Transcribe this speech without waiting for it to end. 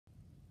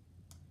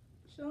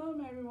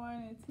Shalom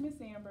everyone, it's Miss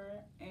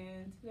Amber,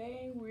 and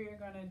today we're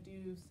going to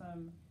do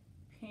some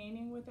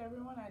painting with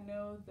everyone. I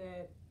know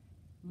that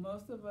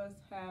most of us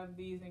have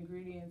these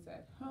ingredients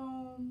at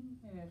home,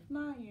 and if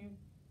not, you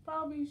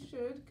probably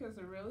should because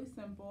they're really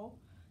simple.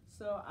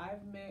 So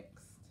I've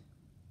mixed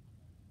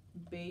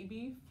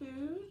baby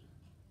food,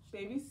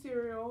 baby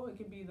cereal, it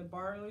could be the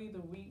barley,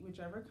 the wheat,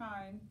 whichever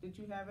kind that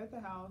you have at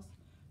the house,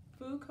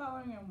 food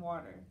coloring, and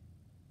water.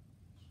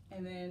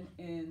 And then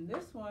in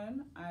this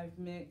one, I've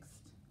mixed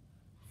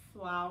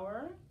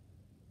flour,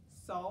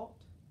 salt,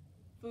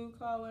 food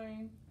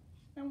coloring,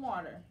 and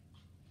water.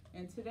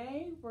 And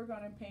today we're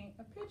going to paint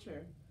a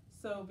picture.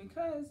 So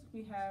because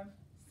we have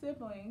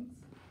siblings,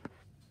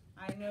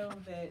 I know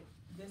that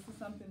this is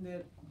something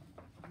that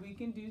we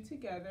can do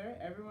together.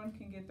 Everyone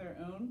can get their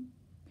own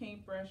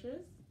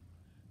paintbrushes.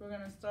 We're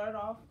going to start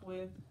off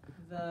with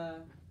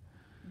the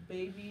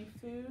baby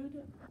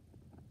food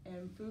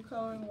and food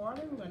coloring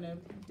water. We're going to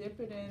dip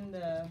it in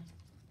the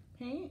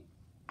paint.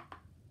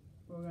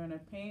 We're going to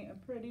paint a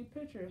pretty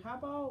picture. How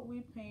about we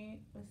paint,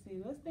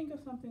 let's think of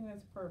something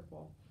that's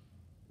purple.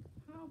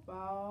 How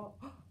about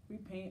we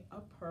paint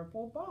a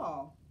purple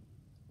ball?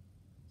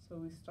 So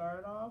we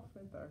start off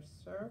with our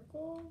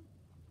circle.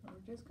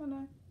 We're just going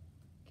to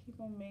keep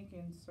on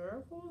making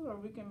circles, or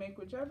we can make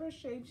whichever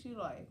shapes you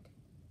like.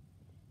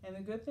 And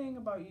the good thing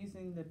about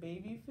using the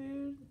baby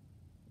food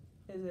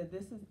is that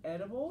this is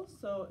edible,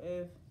 so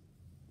if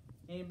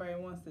anybody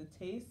wants to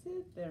taste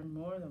it, they're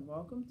more than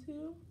welcome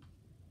to.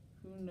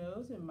 Who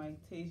knows, it might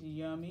taste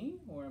yummy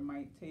or it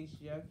might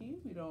taste yucky.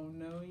 We don't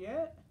know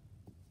yet.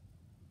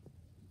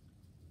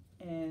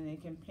 And they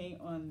can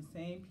paint on the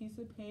same piece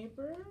of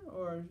paper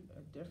or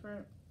a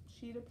different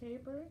sheet of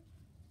paper.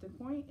 The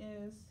point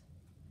is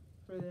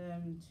for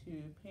them to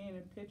paint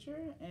a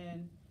picture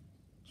and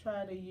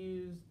try to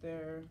use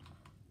their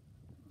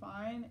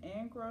fine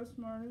and gross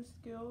motor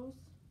skills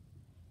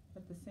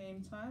at the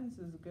same time.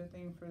 This is a good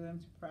thing for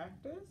them to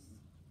practice.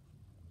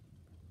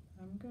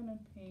 I'm gonna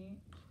paint.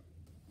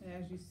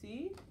 And as you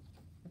see,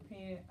 I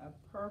painted a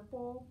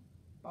purple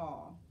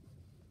ball.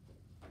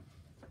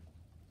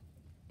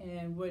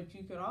 And what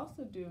you could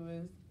also do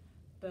is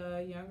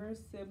the younger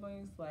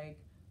siblings like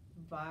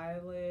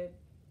Violet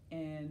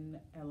and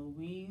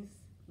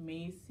Eloise,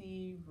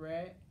 Macy,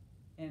 Rhett,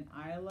 and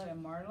Isla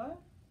and Marla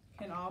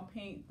can all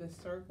paint the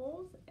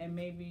circles, and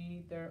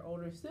maybe their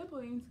older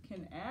siblings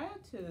can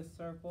add to the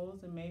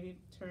circles and maybe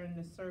turn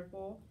the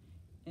circle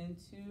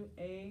into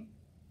a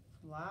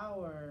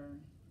flower.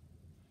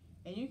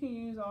 And you can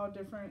use all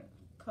different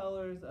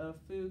colors of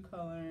food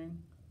coloring.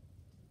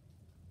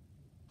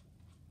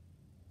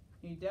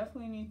 You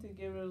definitely need to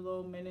give it a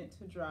little minute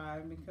to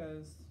dry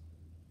because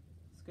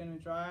it's going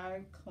to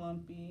dry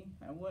clumpy.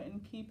 I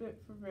wouldn't keep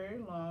it for very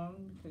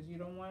long because you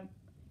don't want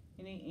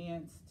any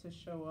ants to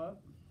show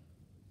up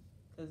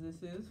because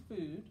this is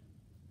food.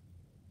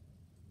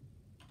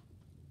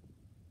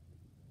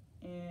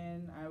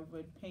 And I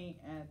would paint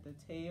at the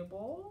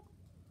table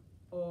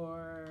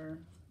or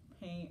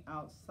paint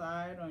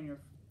outside on your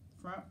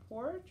front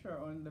porch or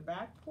on the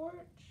back porch.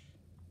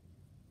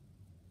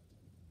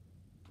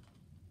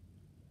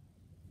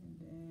 And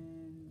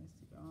then, let's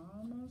see,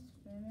 almost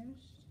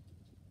finished.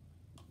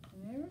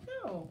 And there we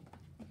go.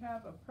 We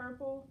have a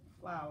purple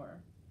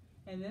flower.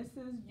 And this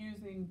is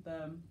using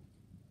the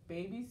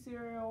baby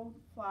cereal,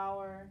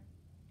 flour,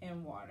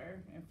 and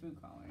water and food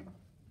coloring.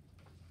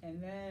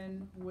 And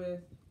then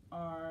with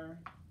our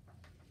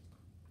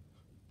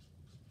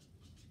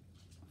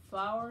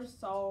flour,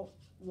 salt,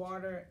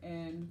 water,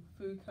 and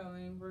food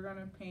coloring, we're going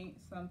to paint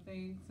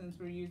something. Since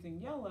we're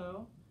using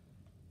yellow,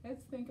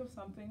 let's think of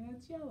something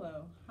that's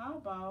yellow. How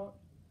about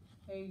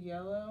a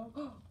yellow,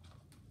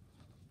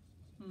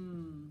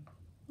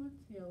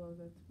 what's yellow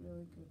that's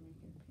really good we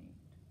can paint?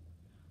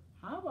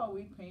 How about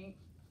we paint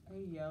a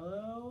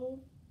yellow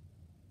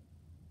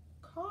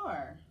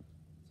car?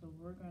 So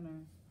we're going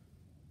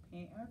to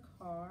paint a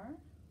car,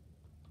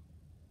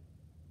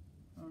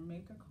 or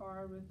make a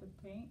car with the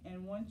paint.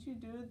 And once you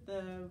do it,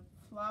 the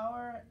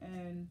flour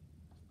and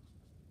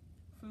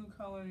food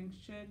coloring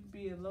should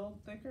be a little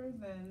thicker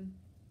than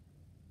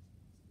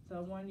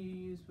the one you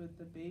use with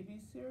the baby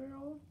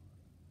cereal.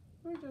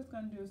 We're just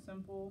going to do a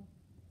simple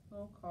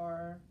little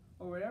car,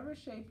 or whatever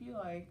shape you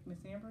like.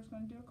 Miss Amber's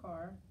going to do a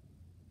car,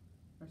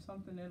 or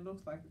something that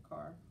looks like a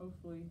car.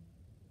 Hopefully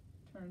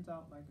turns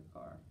out like a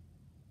car.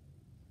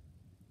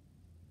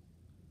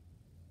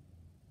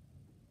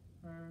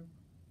 Or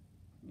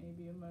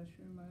maybe a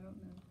mushroom, I don't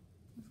know.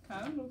 This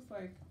kind of looks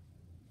like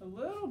a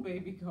little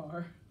baby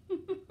car.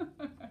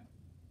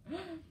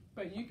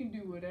 But you can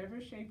do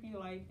whatever shape you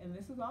like, and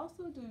this is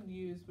also to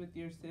use with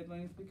your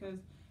siblings because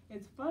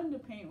it's fun to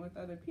paint with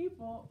other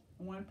people.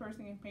 One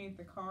person can paint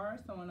the car,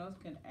 someone else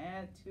can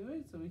add to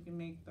it, so we can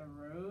make the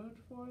road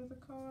for the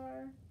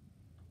car.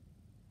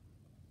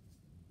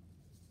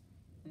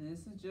 And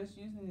this is just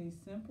using these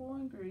simple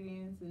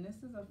ingredients, and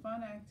this is a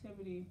fun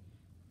activity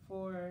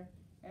for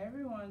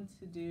everyone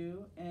to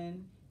do.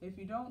 And if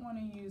you don't want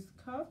to use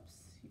cups,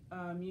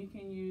 You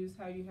can use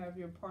how you have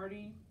your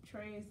party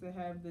trays that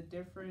have the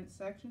different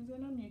sections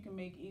in them. You can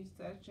make each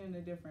section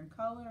a different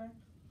color,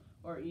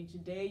 or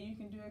each day you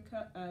can do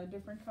a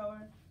different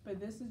color. But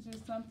this is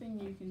just something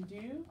you can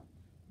do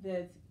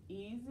that's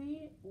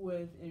easy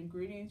with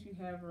ingredients you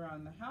have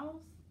around the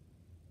house,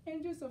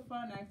 and just a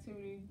fun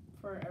activity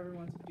for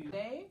everyone to do.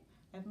 Today,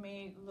 I've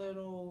made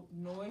little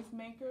noise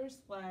makers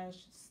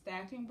 /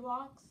 stacking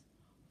blocks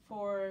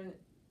for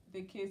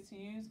the kids to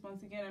use.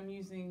 Once again, I'm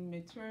using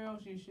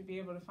materials you should be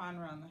able to find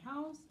around the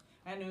house.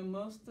 I know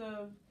most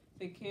of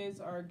the kids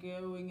are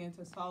going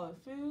into solid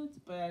foods,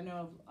 but I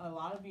know a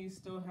lot of you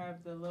still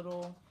have the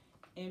little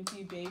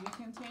empty baby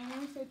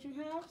containers that you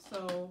have.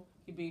 So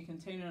it could be a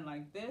container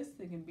like this.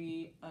 It can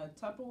be a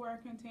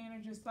Tupperware container,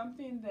 just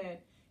something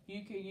that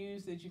you could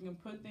use that you can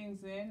put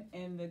things in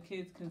and the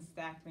kids can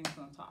stack things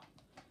on top.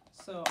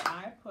 So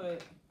I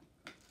put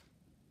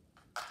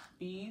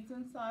beads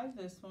inside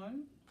this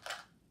one.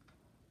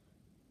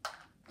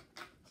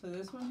 So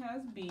this one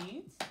has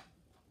beads.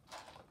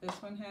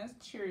 This one has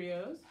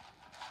Cheerios.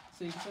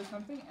 So you can put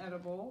something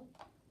edible.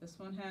 This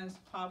one has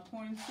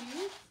popcorn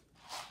seeds.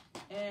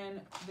 And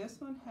this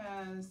one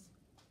has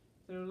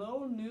their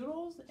little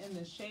noodles in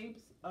the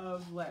shapes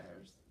of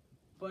letters.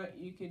 But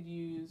you could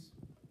use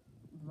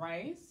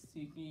rice,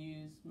 you can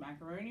use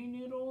macaroni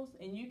noodles,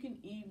 and you can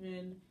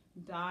even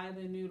dye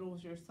the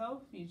noodles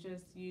yourself. You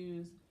just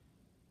use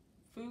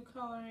food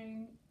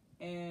coloring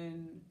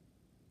and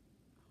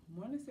I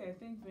want to say I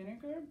think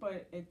vinegar,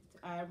 but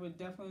I would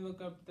definitely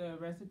look up the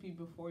recipe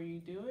before you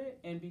do it,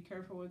 and be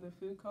careful with the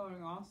food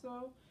coloring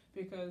also,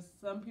 because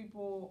some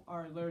people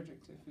are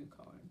allergic to food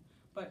coloring.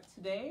 But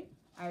today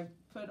I've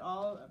put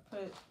all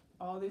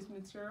these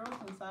materials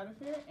inside of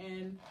here,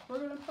 and we're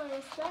gonna play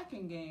a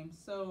stacking game.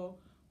 So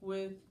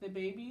with the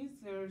babies,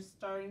 they're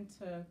starting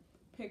to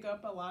pick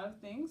up a lot of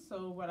things.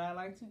 So what I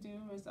like to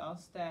do is I'll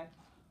stack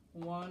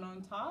one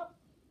on top,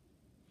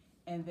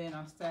 and then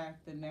I'll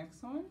stack the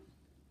next one,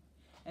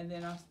 and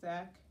then I'll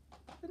stack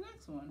the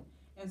next one.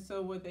 And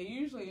so what they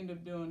usually end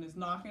up doing is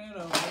knocking it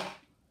over,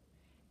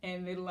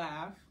 and they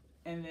laugh,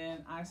 and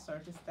then I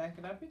start to stack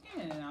it up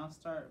again, and I'll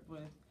start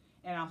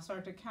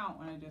to count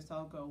when I do. So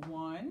I'll go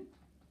 1,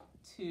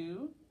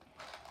 2,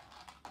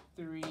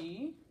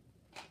 3,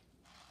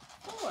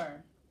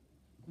 4.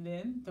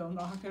 Then they'll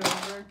knock it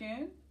over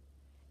again,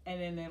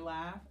 and then they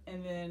laugh.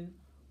 And then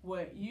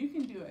what you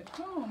can do at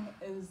home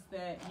is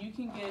that you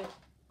can get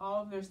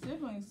all of their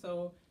siblings.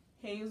 So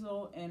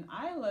Hazel and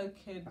Isla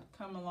could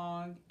come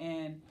along,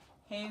 and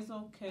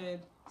Hazel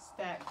could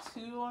stack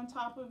 2 on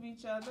top of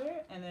each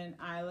other, and then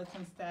Isla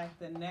can stack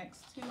the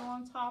next 2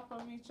 on top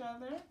of each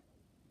other.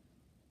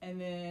 And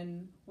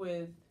then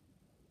with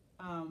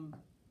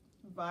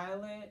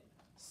Violet,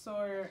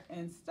 Sawyer,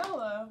 and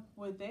Stella,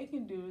 what they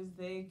can do is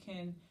they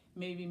can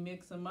maybe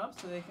mix them up,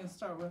 so they can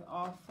start with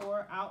all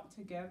 4 out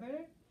together,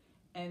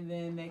 and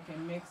then they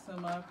can mix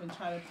them up and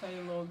try to play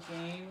a little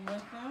game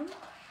with them,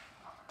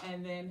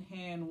 and then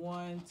hand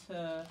one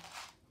to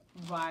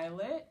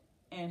Violet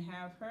and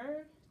have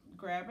her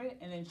grab it,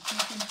 and then she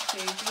can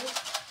shake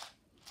it,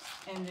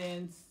 and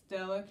then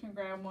Stella can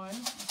grab one,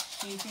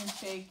 she can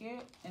shake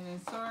it, and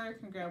then Sawyer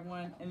can grab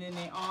one, and then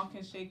they all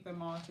can shake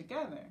them all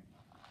together.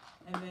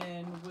 And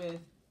then with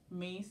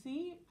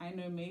Macy, I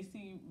know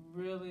Macy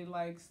really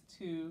likes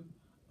to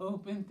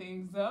open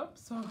things up,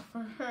 so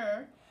for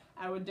her,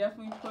 I would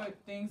definitely put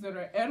things that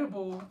are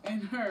edible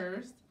in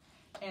hers,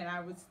 and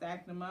I would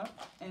stack them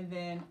up, and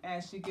then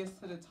as she gets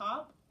to the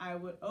top, I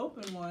would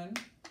open one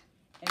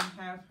and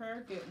have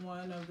her get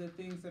one of the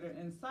things that are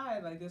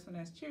inside. Like this one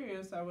has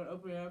Cheerios, so I would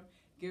open it up,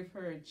 give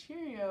her a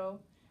Cheerio,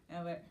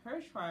 and let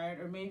her try it,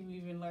 or maybe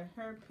even let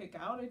her pick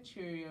out a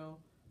Cheerio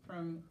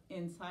from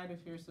inside of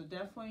here. So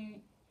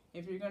definitely,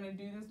 if you're going to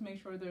do this,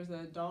 make sure there's an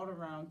adult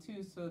around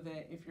too, so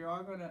that if you're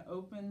all going to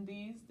open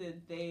these,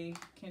 that they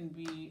can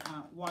be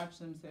watch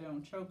them so they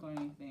don't choke on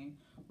anything.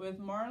 With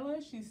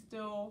Marla, she's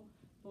still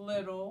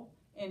little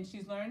and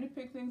she's learning to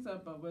pick things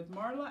up, but with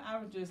Marla, I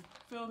would just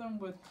fill them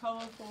with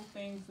colorful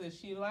things that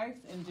she likes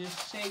and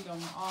just shake them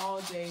all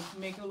day to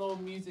make a little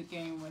music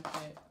game with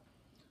it.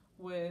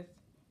 With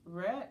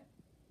Rhett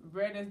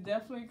is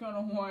definitely going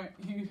to want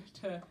you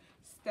to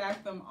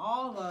stack them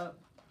all up.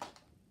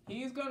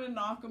 He's going to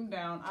knock them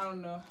down, I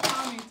don't know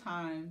how many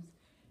times.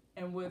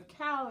 And with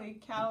Callie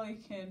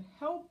can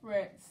help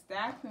Rhett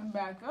stack them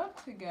back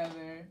up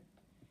together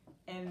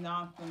and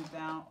knock them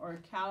down. Or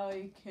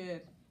Callie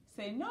could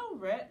say, no,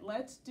 Rhett,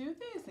 let's do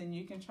this. And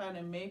you can try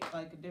to make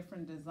like a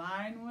different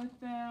design with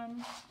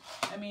them.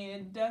 I mean,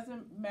 it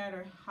doesn't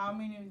matter how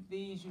many of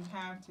these you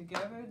have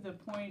together. The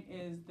point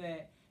is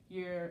that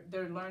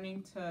they're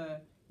learning to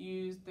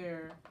use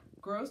their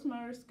gross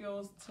motor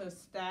skills to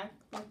stack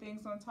the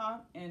things on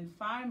top, and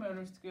fine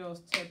motor skills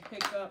to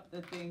pick up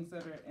the things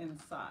that are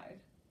inside.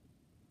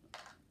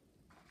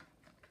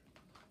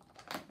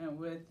 And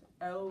with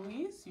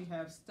Eloise, you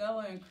have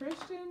Stella and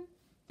Christian.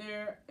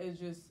 There is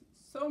just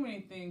so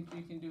many things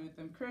you can do with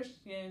them.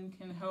 Christian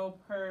can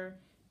help her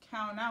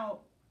count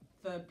out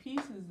the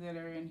pieces that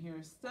are in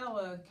here.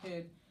 Stella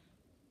could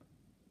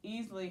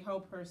easily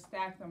help her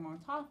stack them on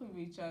top of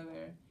each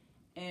other.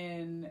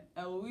 And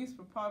Eloise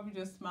will probably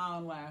just smile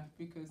and laugh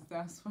because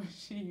that's what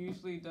she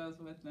usually does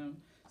with them.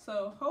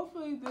 So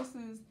hopefully this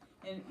is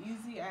an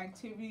easy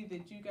activity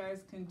that you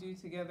guys can do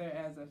together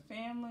as a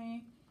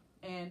family,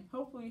 and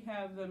hopefully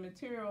have the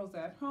materials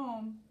at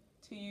home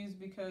to use,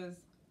 because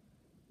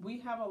we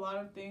have a lot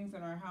of things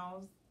in our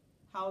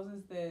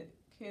houses that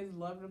kids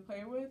love to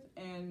play with,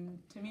 and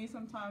to me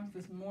sometimes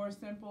the more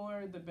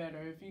simpler the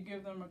better. If you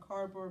give them a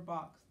cardboard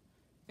box,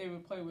 they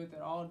would play with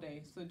it all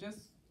day. So just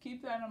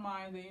keep that in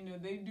mind,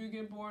 that they do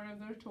get bored of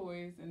their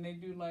toys and they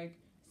do like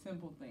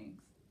simple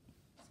things.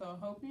 So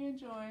I hope you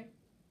enjoy,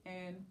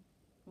 and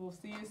we'll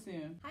see you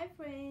soon. Hi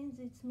friends,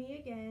 it's me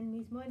again,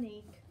 Miss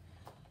Monique.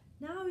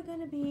 Now we're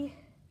gonna be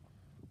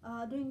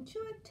doing 2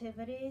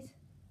 activities,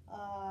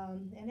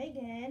 and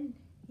again,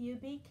 you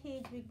big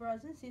kids, big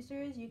brothers and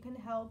sisters, you can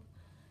help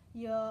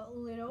your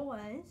little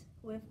ones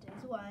with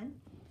this one.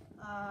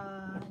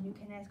 You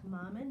can ask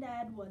mom and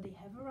dad what they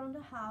have around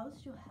the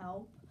house to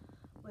help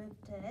with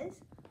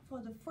this. For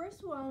the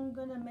first one,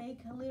 we're gonna make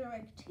a little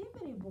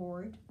activity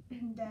board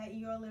that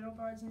your little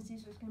brothers and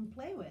sisters can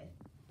play with.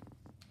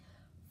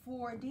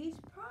 For this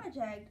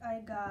project,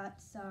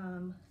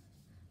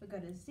 we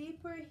got a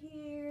zipper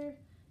here,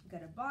 we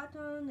got a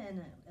button and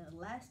an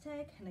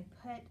elastic, and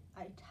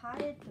I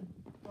tied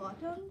the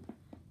button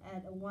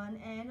at one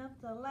end of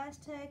the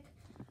elastic.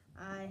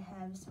 I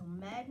have some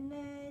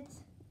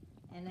magnets,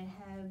 and I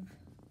have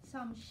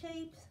some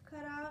shapes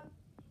cut out,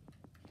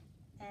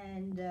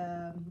 and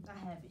I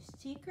have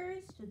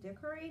stickers to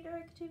decorate our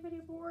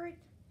activity board,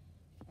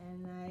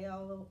 and I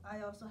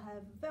also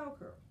have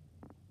Velcro.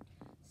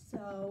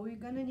 So we're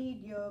gonna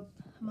need your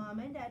mom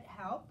and dad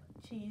help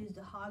to use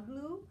the hot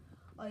glue,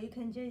 or you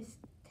can just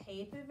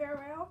tape it very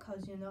well,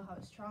 because you know how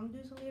strong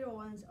these little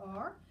ones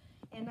are.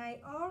 And I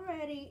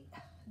already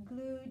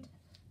glued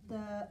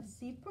the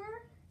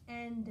zipper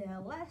and the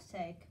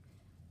elastic,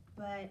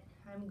 but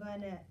I'm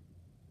gonna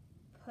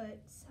put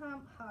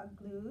some hot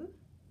glue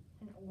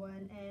on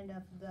one end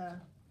of the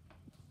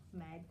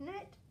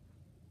magnet,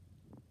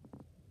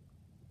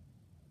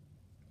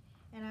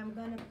 and I'm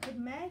gonna put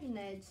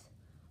magnets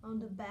on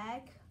the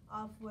back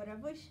of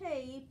whatever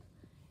shape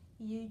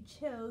you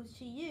chose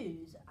to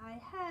use.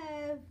 I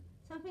have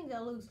something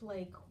that looks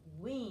like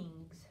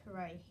wings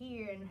right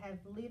here and have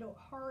little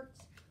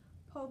hearts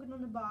poking on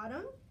the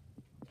bottom.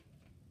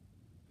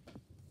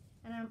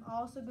 And I'm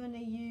also going to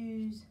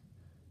use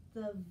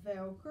the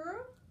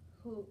Velcro,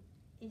 who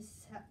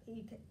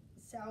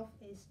itself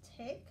is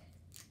thick.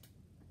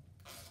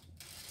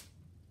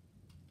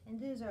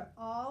 And these are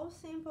all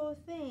simple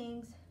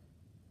things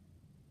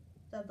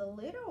that the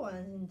little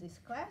ones in this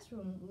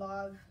classroom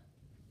love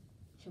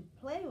to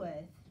play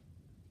with.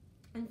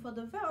 And for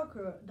the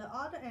Velcro, the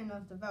other end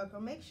of the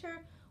Velcro, make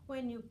sure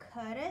when you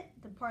cut it,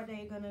 the part that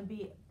you're gonna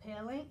be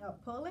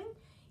pulling,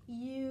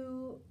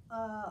 you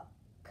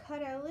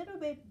cut a little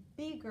bit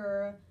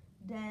bigger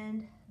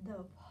than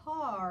the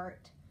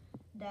part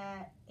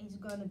that is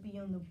gonna be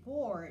on the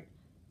board,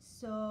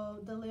 so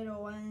the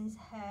little ones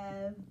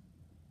have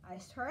a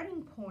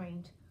starting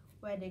point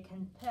where they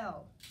can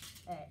pull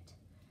it.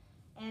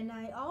 And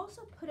I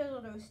also put a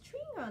little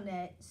string on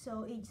it,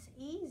 so it's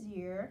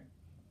easier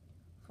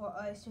for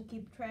us to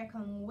keep track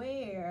on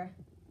where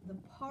the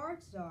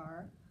parts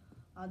are.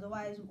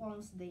 Otherwise,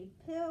 once they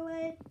peel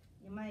it,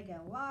 you might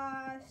get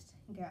lost,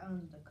 get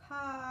under the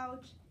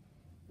couch.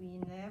 We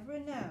never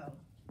know.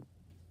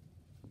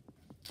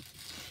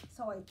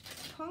 So I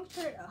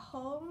punctured a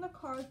hole in the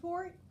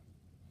cardboard,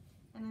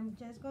 and I'm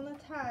just gonna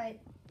tie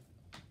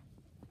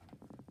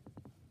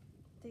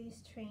the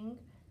string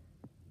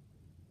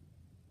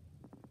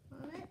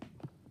on it.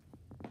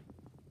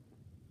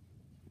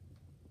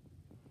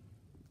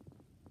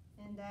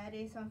 And that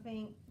is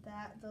something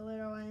that the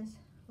little ones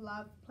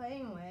love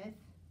playing with.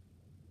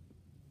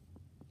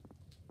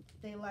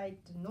 They like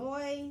the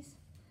noise,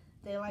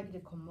 they like the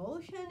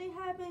commotion that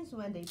happens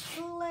when they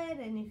pull it,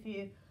 and if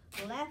you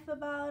laugh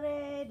about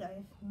it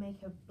or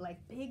make a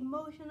big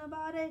motion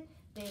about it,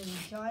 they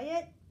enjoy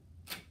it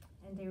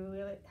and they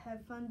really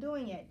have fun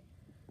doing it.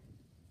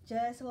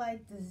 Just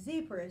like the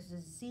zippers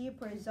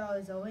is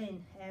always a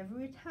win.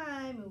 Every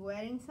time we're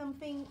wearing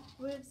something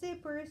with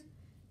zippers,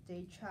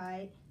 they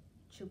try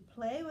to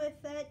play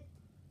with it.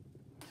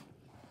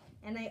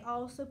 And I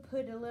also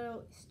put a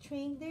little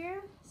string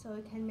there so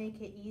it can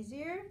make it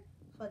easier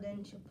for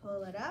them to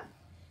pull it up.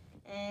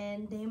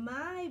 And they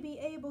might be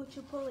able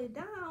to pull it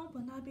down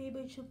but not be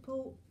able to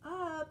pull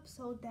up,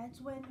 so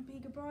that's when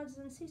big brothers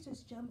and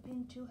sisters jump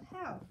in to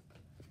help.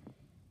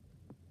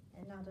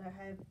 And now that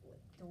I have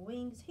the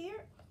wings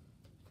here,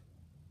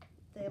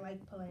 they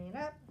like pulling it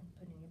up and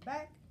putting it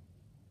back.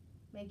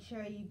 Make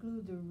sure you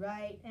glue the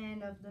right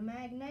end of the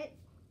magnet,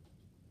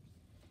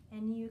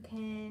 and you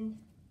can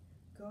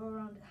go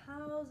around the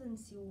house and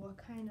see what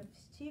kind of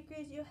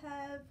stickers you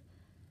have.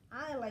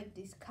 I like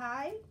this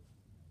sky.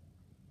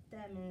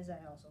 That means I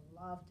also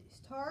love the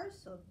stars,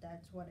 so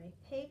that's what I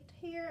picked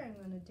here.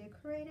 I'm gonna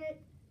decorate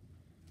it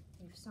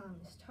with some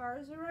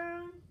stars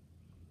around.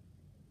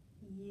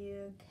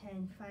 You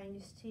can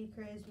find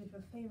stickers with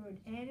your favorite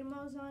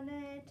animals on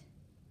it.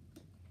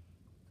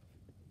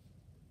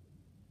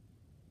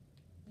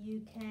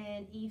 You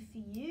can, if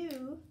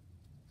you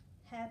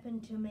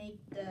happen to make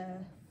the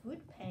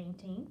food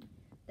painting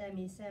that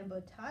Miss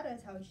Amber taught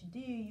us how to do,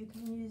 you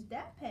can use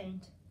that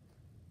paint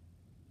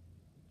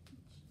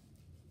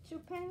to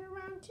paint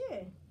around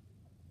too.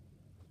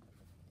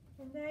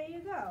 And there you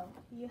go.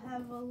 You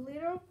have a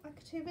little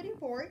activity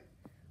board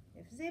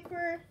with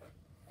zipper,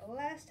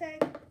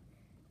 elastic,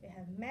 you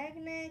have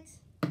magnets,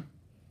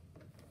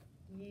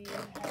 you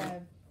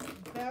have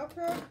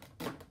Velcro,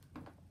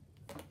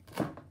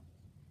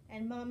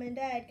 and Mom and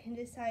Dad can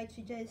decide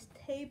to just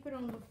tape it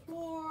on the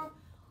floor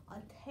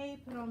or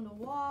tape it on the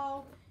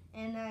wall,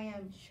 and I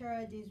am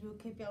sure this will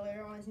keep your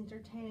little ones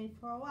entertained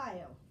for a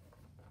while.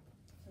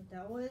 So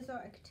that was our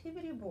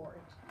activity board.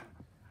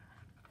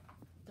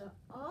 The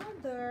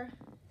other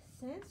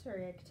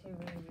sensory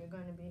activity we're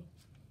going to be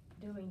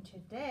doing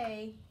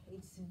today,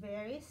 it's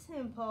very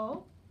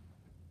simple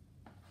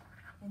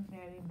and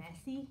very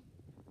messy,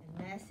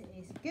 and messy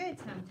is good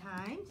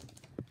sometimes.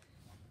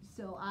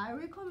 So I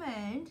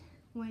recommend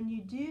when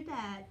you do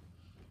that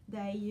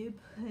you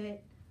put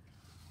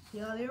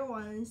the other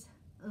ones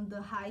on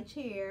the high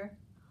chair,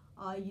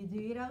 or you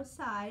do it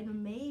outside, or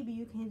maybe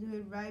you can do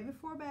it right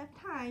before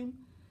bedtime,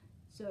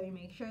 so you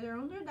make sure they're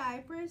on their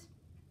diapers.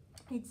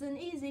 It's an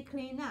easy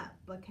cleanup,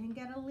 but can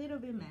get a little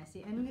bit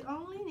messy, and we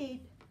only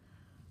need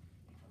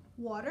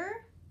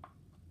water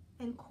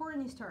and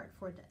cornstarch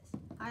for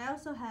this. I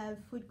also have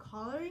food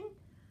coloring,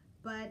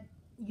 but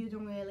you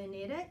don't really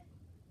need it.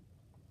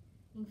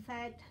 In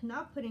fact,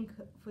 not putting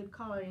food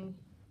coloring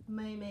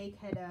may make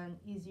it an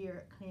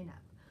easier cleanup.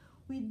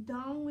 We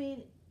don't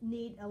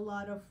need a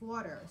lot of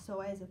water,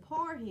 so as a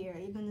pour here,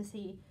 you're gonna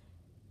see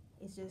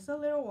it's just a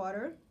little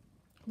water.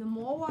 The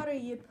more water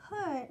you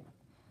put,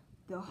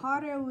 the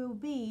harder it will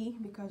be,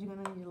 because you're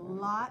gonna need a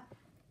lot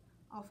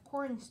of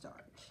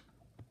cornstarch.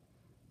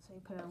 So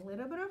you put a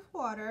little bit of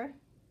water.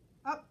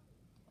 Oh,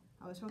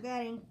 I was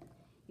forgetting.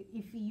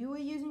 If you were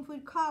using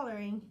food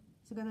coloring,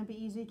 it's gonna be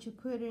easy to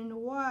put in the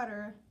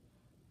water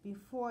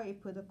before you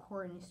put the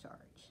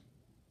cornstarch.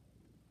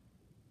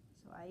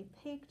 So I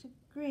picked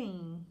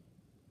green.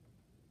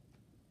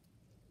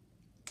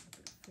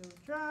 Put a few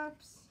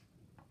drops.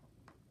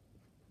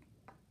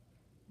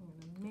 I'm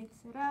gonna mix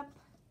it up.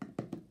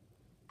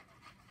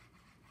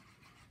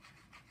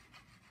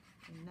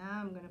 And now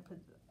I'm gonna put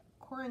the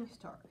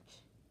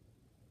cornstarch.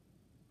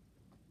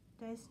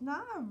 There's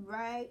not a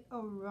right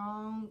or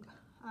wrong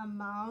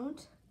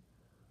amount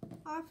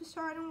of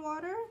starting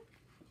water.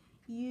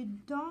 You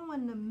don't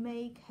want to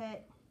make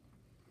it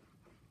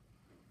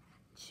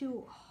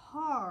too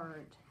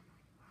hard,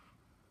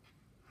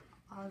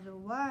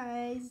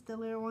 otherwise the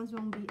little ones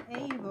won't be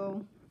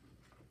able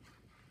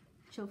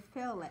to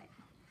fill it.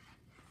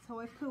 So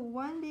I put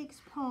 1 big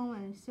spoon,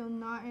 and it's still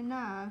not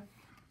enough.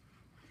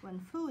 1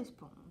 full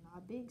spoon, not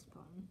a big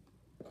spoon.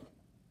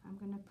 I'm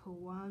gonna put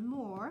 1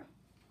 more.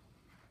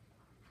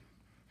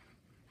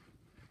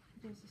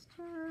 Just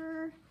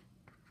stir.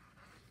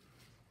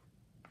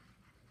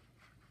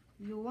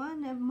 You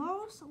want the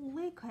most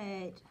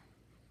liquid,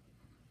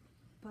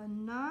 but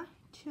not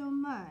too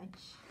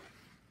much.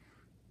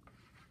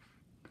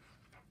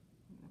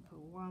 I'm gonna put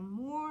 1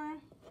 more.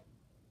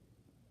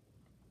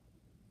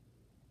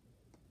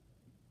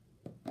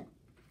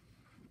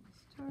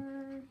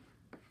 Stir.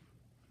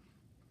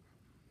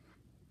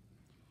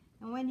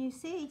 And when you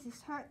see it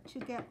start to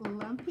get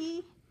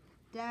lumpy,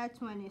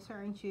 that's when it's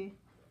starting to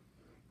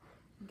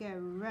get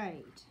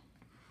right.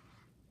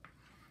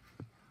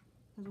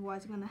 Because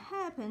what's going to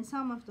happen,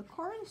 some of the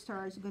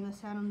cornstarch is going to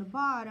sit on the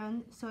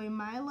bottom, so it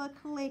might look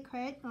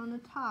liquid on the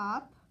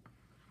top,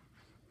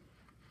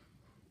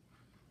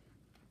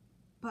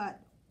 but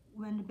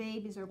when the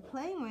babies are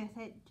playing with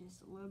it,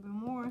 just a little bit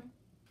more,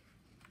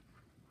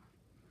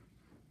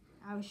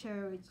 I'll show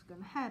you what's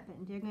going to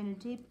happen. They're going to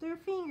dip their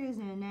fingers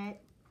in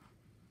it,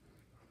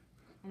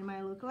 and it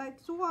might look like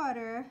it's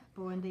water,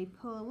 but when they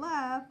pull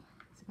up,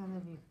 it's going to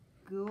be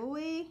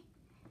gooey,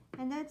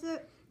 and that's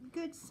a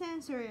good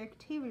sensory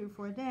activity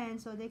for them,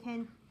 so they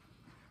can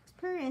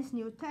experience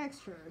new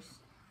textures.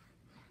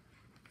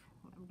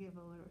 I'll give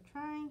a little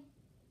try.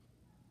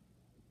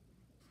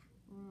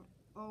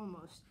 We're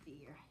almost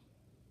there.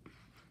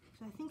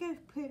 So I think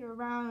I've put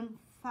around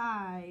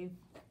 5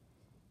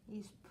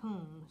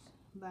 spoons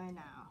by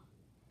now,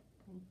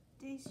 and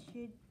this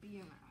should be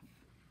enough.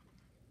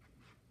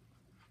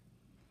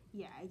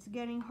 Yeah, it's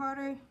getting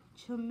harder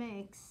to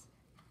mix.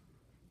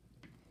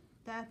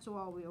 That's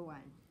what we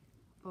want.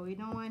 But we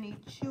don't want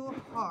it too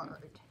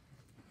hard.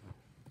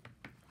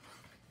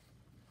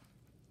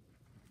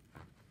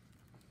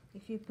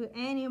 If you put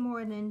any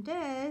more than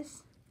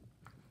this,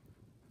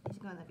 it's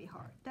gonna be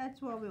hard.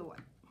 That's what we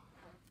want.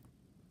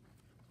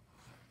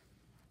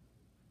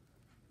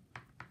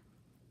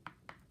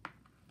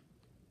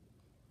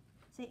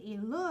 See,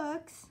 it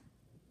looks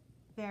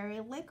very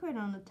liquid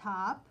on the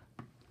top,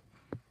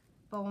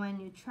 but when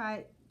you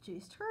try to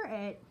stir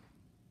it,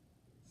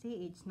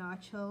 see, it's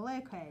not so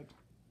liquid.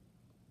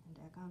 And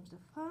comes the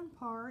fun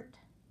part.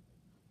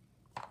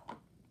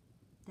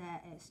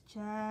 That is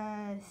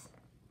just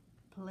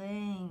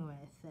playing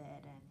with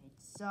it, and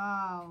it's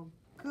all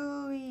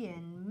gooey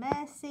and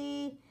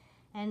messy.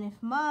 And if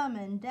mom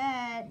and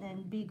dad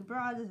and big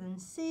brothers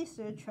and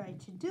sisters try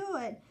to do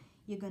it,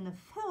 you're gonna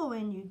feel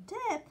when you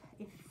dip,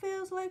 it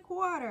feels like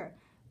water.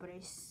 But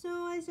as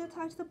soon as you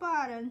touch the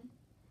bottom,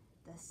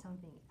 there's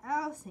something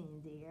else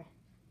in there.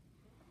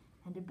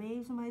 And the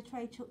babes might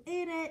try to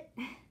eat it.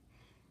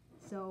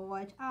 So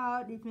watch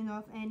out if you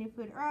have any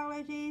food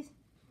allergies.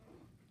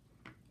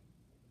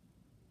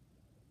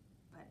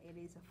 But it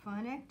is a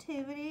fun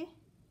activity.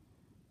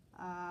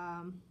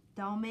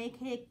 Don't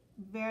make it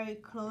very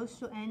close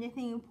to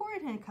anything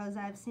important, because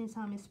I've seen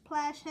some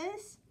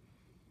splashes.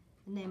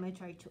 And they might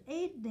try to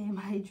eat. They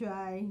might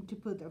try to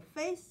put their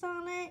face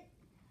on it.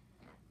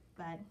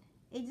 But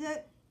it's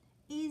a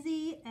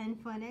easy and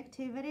fun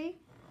activity.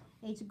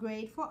 It's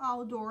great for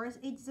outdoors.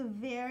 It's a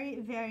very,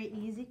 very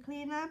easy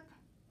cleanup.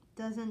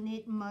 Doesn't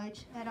need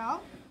much at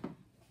all.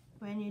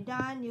 When you're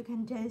done, you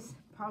can just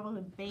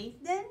probably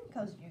bathe them,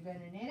 because you're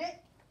gonna need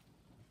it.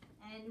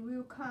 And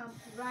we'll come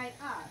right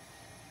up.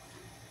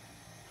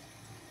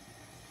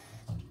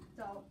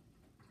 So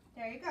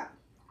there you go.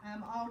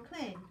 I'm all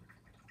clean.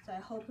 So I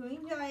hope you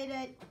enjoyed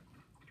it.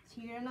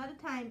 See you another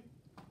time.